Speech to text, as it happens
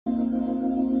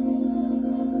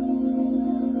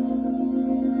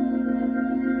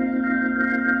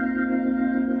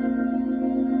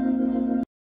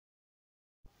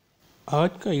आज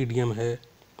का ईडियम है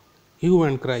ह्यू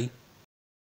एंड क्राई,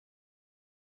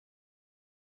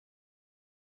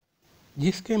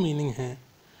 जिसके मीनिंग है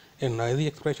ए noisy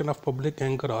expression of public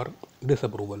anger or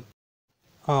disapproval,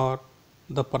 or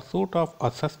the pursuit of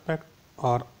a suspect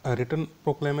or a written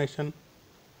proclamation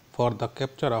for the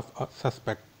capture of a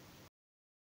suspect,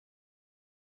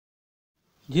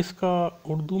 जिसका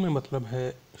उर्दू में मतलब है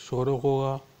शोर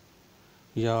गोगा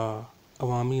या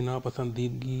अवामी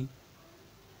नापसंदीदगी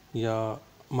या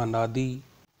मनादी,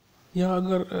 या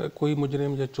अगर कोई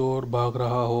मुजरिम या चोर भाग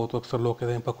रहा हो तो अक्सर लोग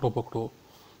कहते हैं पकड़ो पकड़ो,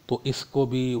 तो इसको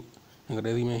भी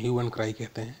अंग्रेज़ी में ह्यू एंड क्राई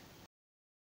कहते हैं।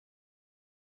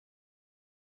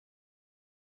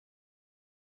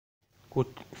 कुछ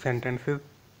sentences.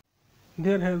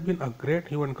 There has been a great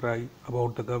hue and cry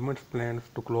about the governments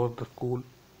plans to close the school.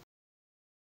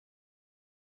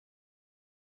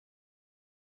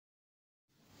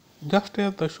 Just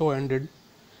as the show ended,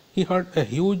 he heard a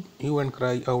huge hue and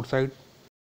cry outside.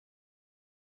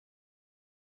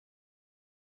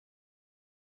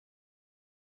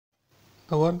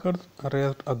 The workers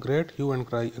raised a great hue and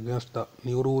cry against the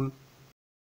new rule.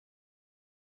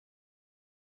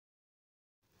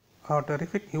 A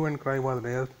terrific hue and cry was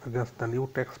raised against the new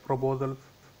tax proposals.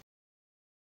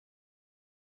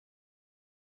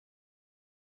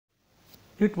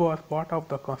 It was part of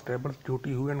the constable's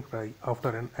duty hue and cry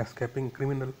after an escaping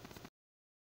criminal.